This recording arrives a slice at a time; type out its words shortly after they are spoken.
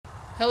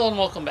Hello and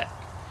welcome back.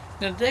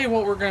 Now today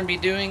what we're going to be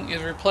doing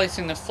is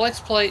replacing the flex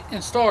plate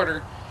and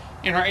starter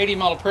in our 80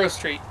 model Pro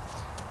Street.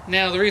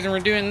 Now the reason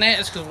we're doing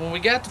that is because when we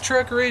got the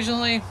truck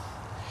originally,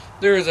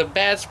 there was a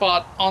bad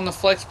spot on the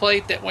flex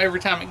plate that every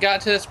time it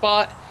got to that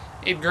spot,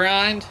 it'd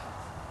grind.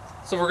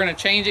 So we're going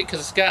to change it because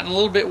it's gotten a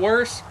little bit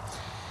worse.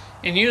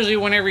 And usually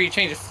whenever you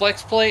change a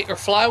flex plate or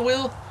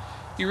flywheel,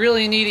 you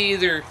really need to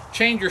either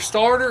change your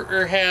starter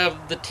or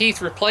have the teeth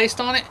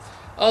replaced on it.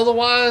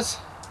 Otherwise,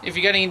 if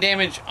you got any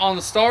damage on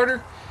the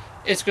starter,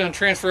 it's going to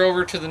transfer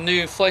over to the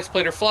new flex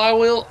plate or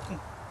flywheel.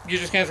 You're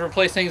just going to have to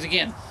replace things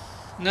again.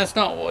 And that's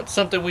not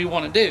something we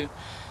want to do.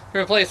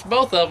 Replace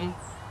both of them.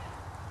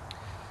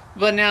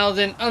 But now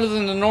then, other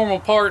than the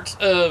normal parts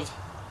of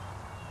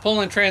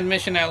pulling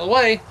transmission out of the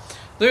way,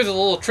 there's a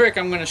little trick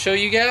I'm going to show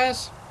you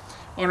guys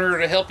in order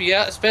to help you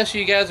out,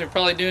 especially you guys are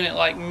probably doing it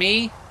like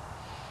me,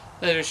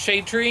 that are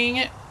shade treeing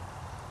it.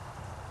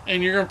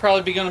 And you're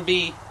probably going to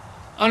be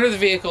under the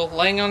vehicle,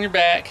 laying on your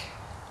back,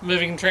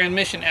 moving the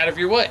transmission out of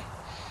your way.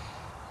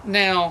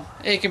 Now,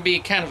 it can be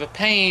kind of a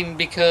pain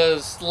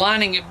because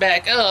lining it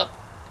back up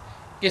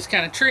gets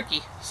kind of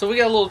tricky. So we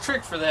got a little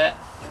trick for that.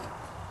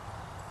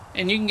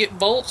 And you can get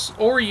bolts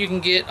or you can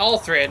get all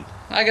thread.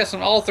 I got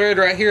some all thread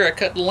right here. I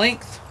cut the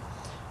length,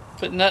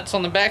 put nuts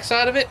on the back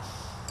side of it.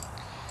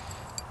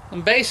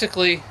 And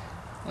basically,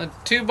 the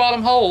two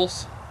bottom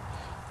holes,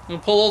 I'm going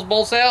to pull those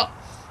bolts out,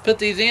 put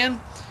these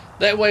in.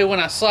 That way when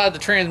I slide the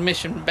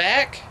transmission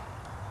back,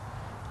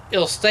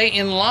 it'll stay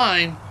in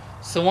line.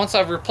 So once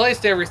I've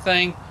replaced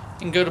everything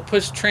and go to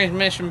push the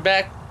transmission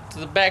back to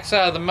the back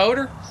side of the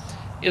motor,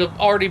 it'll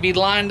already be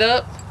lined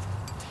up,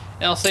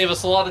 and it'll save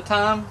us a lot of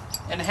time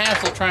and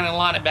hassle trying to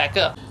line it back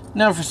up.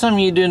 Now for some of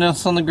you doing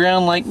this on the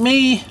ground like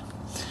me,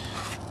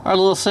 our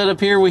little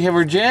setup here, we have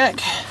our jack.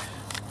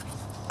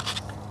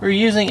 We're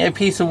using a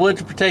piece of wood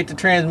to protect the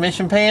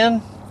transmission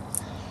pan,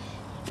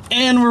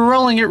 and we're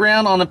rolling it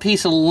around on a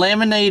piece of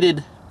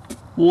laminated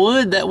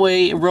wood. That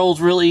way it rolls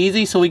real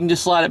easy, so we can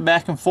just slide it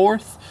back and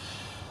forth.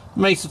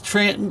 Makes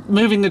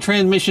moving the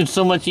transmission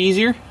so much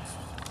easier.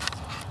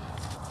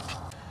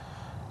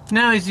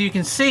 Now as you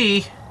can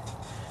see,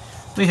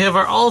 we have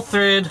our all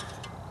thread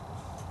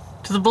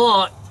to the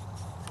block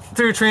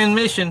through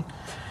transmission.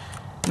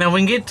 Now we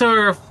can get to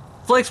our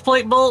flex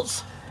plate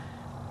bolts,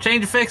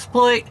 change the flex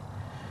plate,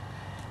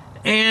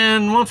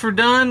 and once we're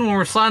done, when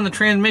we're sliding the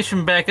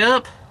transmission back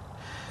up,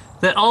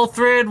 that all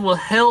thread will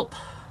help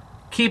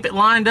keep it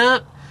lined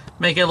up,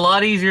 make it a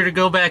lot easier to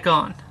go back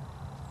on.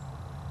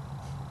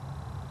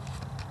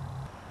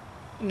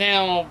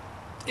 Now,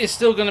 it's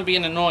still going to be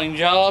an annoying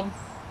job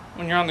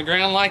when you're on the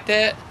ground like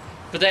that,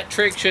 but that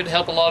trick should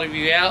help a lot of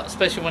you out,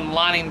 especially when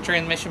lining the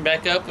transmission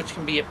back up, which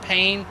can be a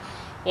pain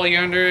while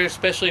you're under it,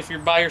 especially if you're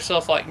by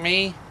yourself like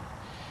me.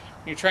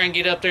 You try and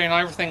get up there and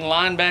everything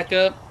lined back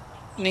up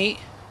neat,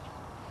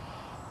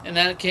 and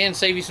that can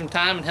save you some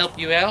time and help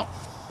you out.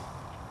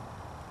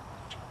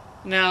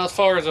 Now, as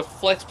far as a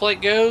flex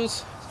plate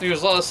goes,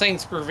 there's a lot of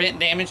things to prevent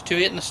damage to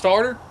it in the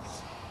starter,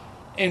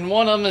 and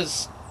one of them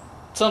is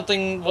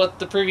something what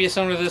the previous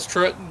owner of this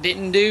truck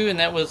didn't do, and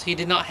that was he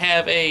did not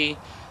have a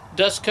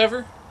dust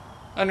cover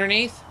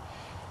underneath,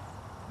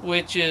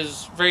 which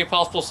is very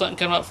possible something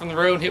come up from the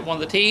road and hit one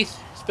of the teeth,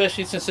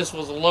 especially since this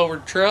was a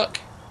lowered truck.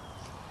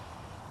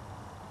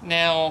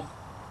 Now,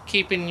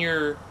 keeping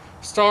your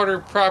starter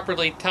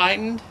properly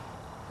tightened,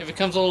 if it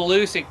comes a little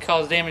loose, it can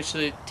cause damage to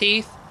the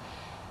teeth.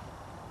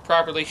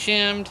 Properly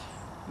shimmed,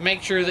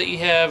 make sure that you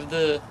have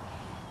the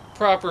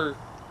proper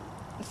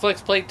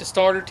flex plate to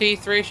starter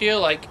teeth ratio.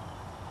 Like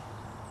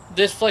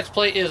this flex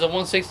plate is a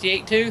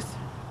 1/68 tooth,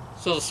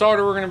 so the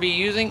starter we're going to be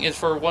using is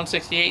for a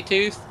 1/68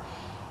 tooth.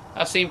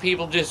 I've seen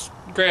people just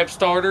grab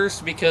starters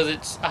because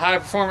it's a high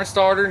performance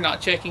starter, not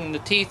checking the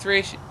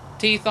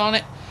teeth on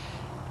it,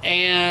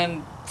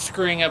 and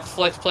screwing up the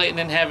flex plate and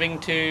then having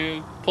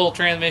to pull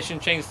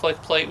transmission, change the flex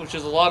plate, which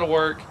is a lot of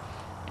work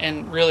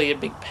and really a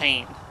big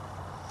pain.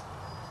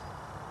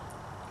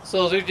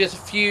 So there's just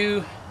a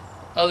few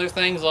other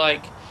things,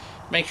 like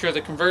make sure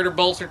the converter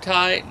bolts are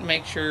tight,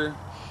 make sure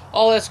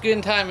all that's good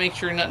and tight, make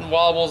sure nothing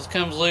wobbles,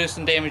 comes loose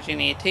and damages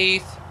any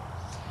teeth.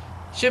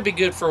 Should be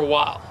good for a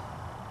while.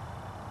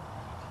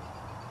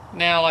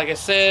 Now, like I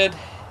said,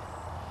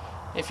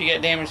 if you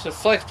got damage to the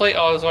flex plate,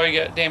 odds are you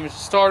got damage to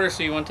the starter,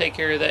 so you want to take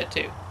care of that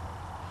too.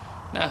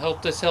 Now, I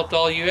hope this helped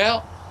all you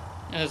out,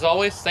 and as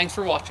always, thanks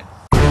for watching.